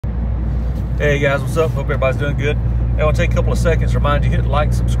Hey guys, what's up? Hope everybody's doing good. I want to take a couple of seconds to remind you, hit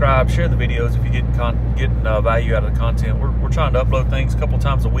like, subscribe, share the videos if you're getting value out of the content. We're trying to upload things a couple of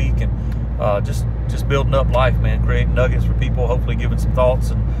times a week and just building up life, man, creating nuggets for people, hopefully giving some thoughts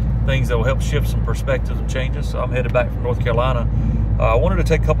and things that will help shift some perspectives and changes. So I'm headed back from North Carolina. I wanted to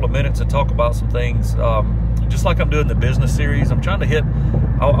take a couple of minutes and talk about some things, just like I'm doing the business series. I'm trying to hit,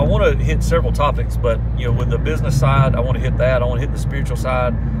 I want to hit several topics, but with the business side, I want to hit that. I want to hit the spiritual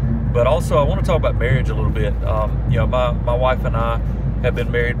side. But also, I want to talk about marriage a little bit. My wife and I have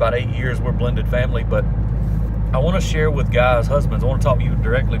been married about 8 years. We're a blended family, but I want to share with guys, husbands, I want to talk to you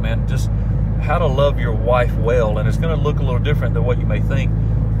directly, man, just how to love your wife well. And it's going to look a little different than what you may think.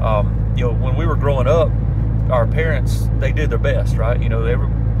 When we were growing up, our parents, they did their best, right?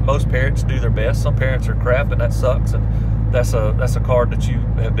 Most parents do their best. Some parents are crap, and that sucks. And that's a card that you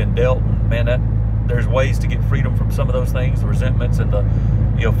have been dealt. And man, there's ways to get freedom from some of those things, the resentments and the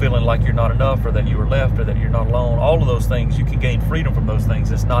feeling like you're not enough, or that you were left, or that you're not alone. All of those things, you can gain freedom from those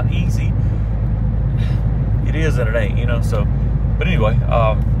things. It's not easy. It is and it ain't, so. But anyway,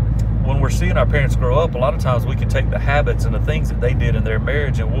 when we're seeing our parents grow up, a lot of times we can take the habits and the things that they did in their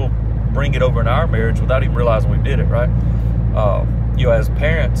marriage and we'll bring it over in our marriage without even realizing we did it, right? As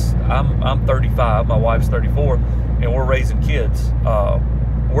parents, I'm 35, my wife's 34, and we're raising kids.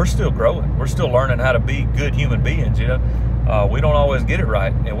 We're still growing. We're still learning how to be good human beings, we don't always get it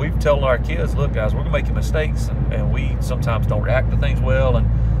right, and we've told our kids, look guys, we're gonna make mistakes, and we sometimes don't react to things well, and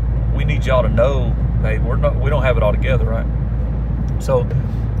we need y'all to know, hey, we don't have it all together, right? So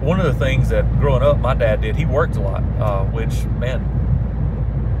one of the things that growing up my dad did, he worked a lot, which,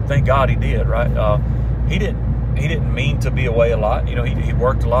 man, thank God he did, right? He didn't mean to be away a lot. He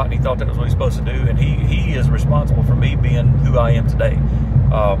worked a lot, and he thought that was what he was supposed to do, and he is responsible for me being who I am today.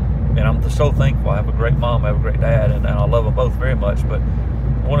 And I'm so thankful. I have a great mom, I have a great dad, and I love them both very much. But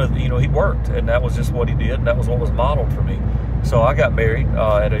he worked, and that was just what he did, and that was what was modeled for me. So I got married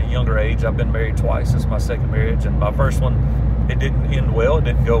at a younger age. I've been married twice. This is my second marriage, and my first one, it didn't end well. It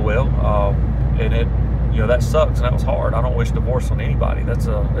didn't go well, and it, that sucks, and that was hard. I don't wish divorce on anybody. That's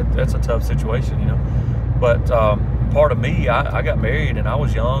a tough situation, But part of me, I got married, and I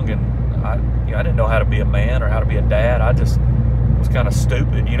was young, and I didn't know how to be a man or how to be a dad. I just was kind of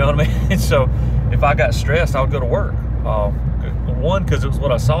stupid, you know what I mean? So if I got stressed, I would go to work. One, because it was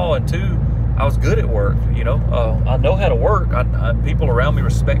what I saw, and two, I was good at work. I know how to work. People around me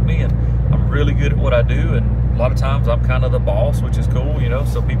respect me, and I'm really good at what I do. And a lot of times I'm kind of the boss, which is cool,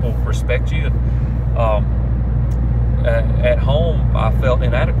 so people respect you. And at home, I felt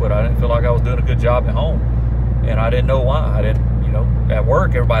inadequate. I didn't feel like I was doing a good job at home, and I didn't know why. I didn't. At work,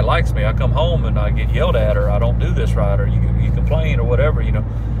 everybody likes me. I come home and I get yelled at, or I don't do this right, or you complain, or whatever,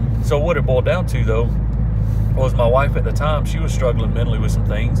 So what it boiled down to, though, was my wife at the time, she was struggling mentally with some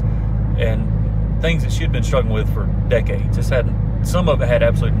things, and things that she had been struggling with for decades. Some of it had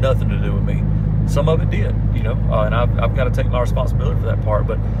absolutely nothing to do with me. Some of it did, and I've got to take my responsibility for that part.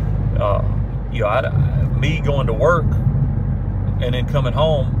 But, me going to work and then coming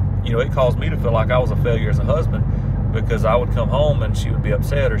home, it caused me to feel like I was a failure as a husband, because I would come home and she would be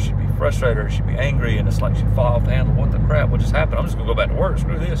upset, or she'd be frustrated, or she'd be angry, and it's like she'd fall off the handle. What the crap? What just happened? I'm just gonna go back to work.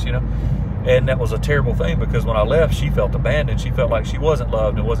 Screw this, And that was a terrible thing, because when I left, she felt abandoned. She felt like she wasn't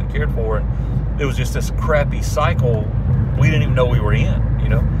loved and wasn't cared for, and it was just this crappy cycle we didn't even know we were in,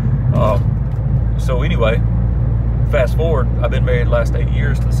 So anyway, fast forward, I've been married the last 8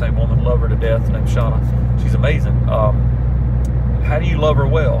 years to the same woman, love her to death, named Shauna. She's amazing. How do you love her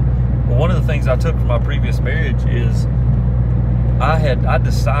well? Well, one of the things I took from my previous marriage is I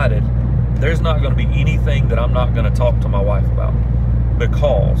decided there's not going to be anything that I'm not going to talk to my wife about,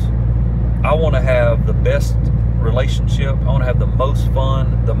 because I want to have the best relationship. I want to have the most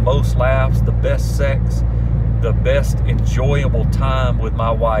fun, the most laughs, the best sex, the best enjoyable time with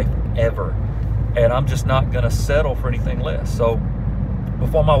my wife ever. And I'm just not going to settle for anything less. So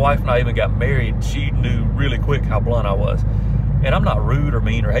before my wife and I even got married, she knew really quick how blunt I was. And I'm not rude or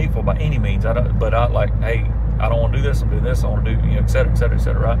mean or hateful by any means. But I like, hey, I don't want to do this. I'm doing this. I want to do, et cetera, et cetera, et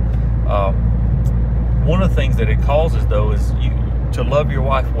cetera, right? One of the things that it causes, though, is to love your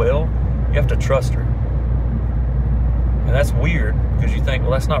wife well, you have to trust her. And that's weird, because you think,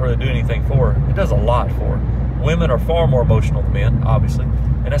 well, that's not really doing anything for her. It does a lot for her. Women are far more emotional than men, obviously.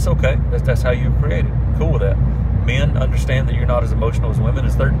 And that's okay. That's how you're created. Cool with that. Men understand that you're not as emotional as women,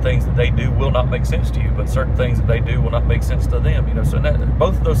 and certain things that they do will not make sense to you, but certain things that they do will not make sense to them. So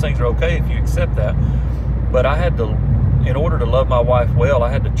both of those things are okay if you accept that. But I had to, in order to love my wife well, I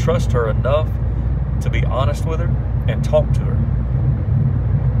had to trust her enough to be honest with her and talk to her.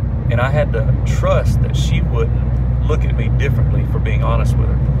 And I had to trust that she wouldn't look at me differently for being honest with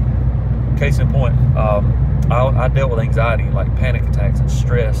her. case in point, I dealt with anxiety, like panic attacks and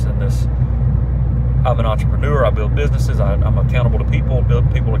stress, and this. I'm an entrepreneur. I build businesses. I'm accountable to people.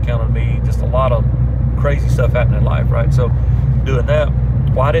 People accountable to me. Just a lot of crazy stuff happening in life, right? So doing that,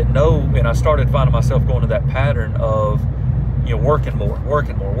 well, I didn't know, and I started finding myself going to that pattern of, you know, working more.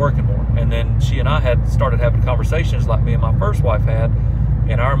 And then she and I had started having conversations like me and my first wife had,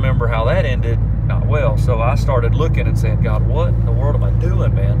 and I remember how that ended not well. So I started looking and saying, God, what in the world am I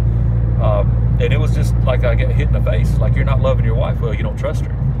doing, man? And it was just like I get hit in the face. Like, you're not loving your wife well, you don't trust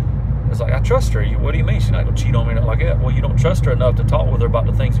her. It's like, I trust her. What do you mean she's not going to cheat on me? Not like that. Well, you don't trust her enough to talk with her about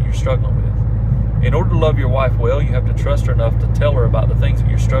the things that you're struggling with. In order to love your wife well, you have to trust her enough to tell her about the things that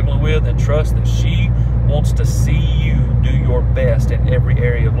you're struggling with, and trust that she wants to see you do your best in every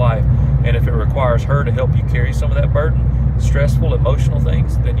area of life. And if it requires her to help you carry some of that burden, stressful, emotional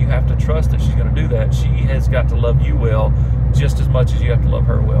things, then you have to trust that she's going to do that. She has got to love you well just as much as you have to love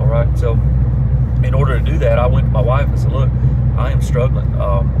her well, right? So in order to do that, I went to my wife and said, look, I am struggling.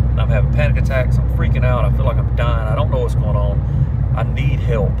 I'm having panic attacks. I'm freaking out. I feel like I'm dying. I don't know what's going on. I need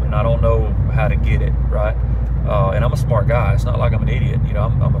help, and I don't know how to get it, right? And I'm a smart guy. It's not like I'm an idiot. You know,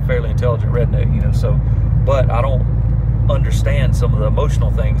 I'm a fairly intelligent redneck, you know, so, but I don't understand some of the emotional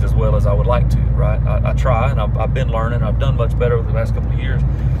things as well as I would like to, right? I try, and I've been learning. I've done much better over the last couple of years.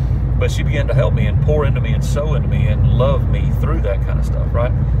 But she began to help me and pour into me and sow into me and love me through that kind of stuff,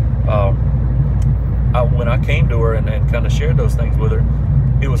 right? When I came to her and kind of shared those things with her,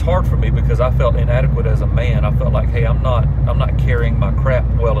 it was hard for me because I felt inadequate as a man. I felt like, hey, I'm not carrying my crap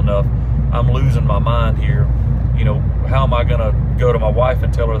well enough. I'm losing my mind here. You know, how am I going to go to my wife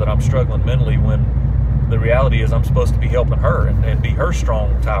and tell her that I'm struggling mentally when the reality is I'm supposed to be helping her and be her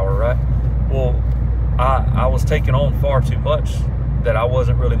strong tower, right? Well, I was taking on far too much that I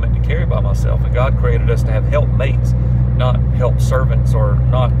wasn't really meant to carry by myself. And God created us to have helpmates, not help servants, or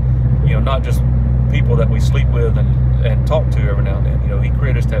not, you know, not just people that we sleep with and talk to every now and then. You know, He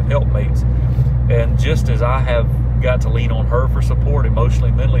created us to have helpmates. And just as I have got to lean on her for support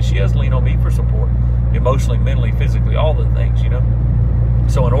emotionally, mentally, she has to lean on me for support emotionally, mentally, physically, all the things, you know.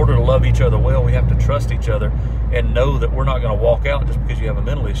 So in order to love each other well, we have to trust each other and know that we're not going to walk out just because you have a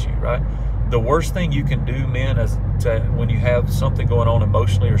mental issue, right? The worst thing you can do, men, is when you have something going on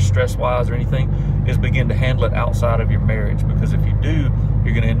emotionally or stress-wise or anything, is begin to handle it outside of your marriage. Because if you do,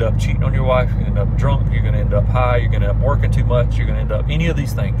 you're going to end up cheating on your wife, you're going to end up drunk, you're going to end up high, you're going to end up working too much, you're going to end up any of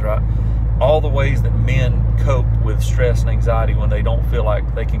these things, right? All the ways that men cope with stress and anxiety when they don't feel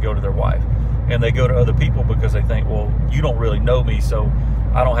like they can go to their wife. And they go to other people because they think, well, you don't really know me, so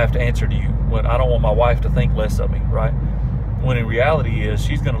I don't have to answer to you. When I don't want my wife to think less of me, right? When in reality is,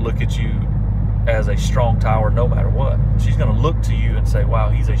 she's going to look at you as a strong tower no matter what. She's going to look to you and say, wow,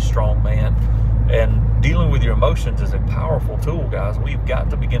 he's a strong man. And dealing with your emotions is a powerful tool, guys. We've got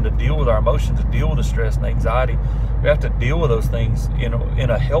to begin to deal with our emotions, to deal with the stress and anxiety. We have to deal with those things in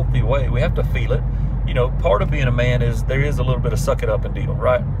a healthy way. We have to feel it. You know, part of being a man is there is a little bit of suck it up and deal,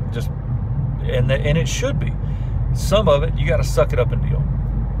 right? And it should be. Some of it, you got to suck it up and deal.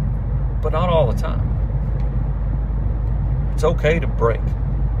 But not all the time. It's okay to break.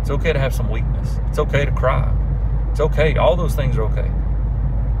 It's okay to have some weakness. It's okay to cry. It's okay. All those things are okay.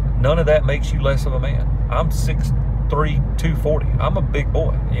 None of that makes you less of a man. I'm 6'3", 240. I'm a big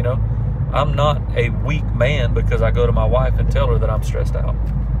boy, you know. I'm not a weak man because I go to my wife and tell her that I'm stressed out.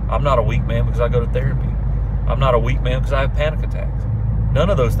 I'm not a weak man because I go to therapy. I'm not a weak man because I have panic attacks. None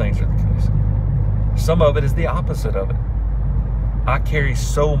of those things are the case. Some of it is the opposite of it. I carry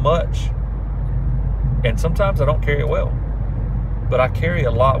so much, and sometimes I don't carry it well, but I carry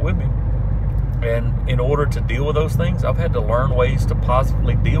a lot with me. And in order to deal with those things, I've had to learn ways to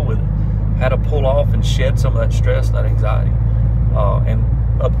positively deal with it, how to pull off and shed some of that stress and that anxiety. And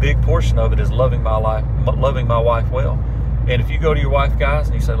a big portion of it is loving my wife well. And if you go to your wife, guys,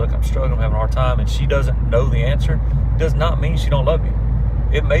 and you say, look, I'm struggling, I'm having a hard time, and she doesn't know the answer, it does not mean she don't love you.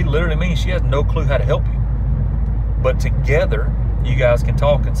 It may literally mean she has no clue how to help you. But together, you guys can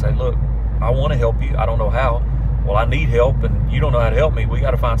talk and say, look, I want to help you. I don't know how. Well, I need help, and you don't know how to help me. We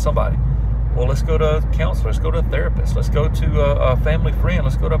got to find somebody. Well, let's go to a counselor. Let's go to a therapist. Let's go to a family friend.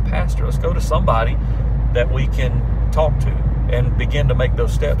 Let's go to a pastor. Let's go to somebody that we can talk to and begin to make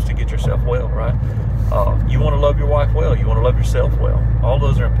those steps to get yourself well, right? You want to love your wife well. You want to love yourself well. All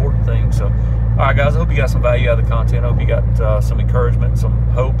those are important things. So, all right, guys, I hope you got some value out of the content. I hope you got some encouragement, some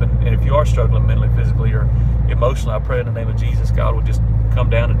hope. And if you are struggling mentally, physically, or emotionally, I pray in the name of Jesus, God will just come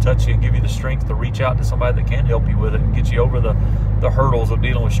down and touch you and give you the strength to reach out to somebody that can help you with it and get you over the hurdles of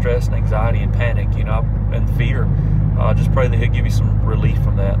dealing with stress and anxiety and panic, you know, and fear. Just pray that He'll give you some relief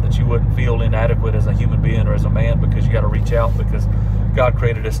from that you wouldn't feel inadequate as a human being or as a man because you got to reach out, because God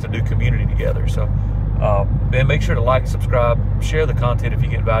created us to do community together. So, man, make sure to like, subscribe, share the content if you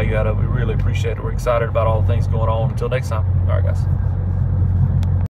get value out of it. We really appreciate it. We're excited about all the things going on. Until next time. All right, guys.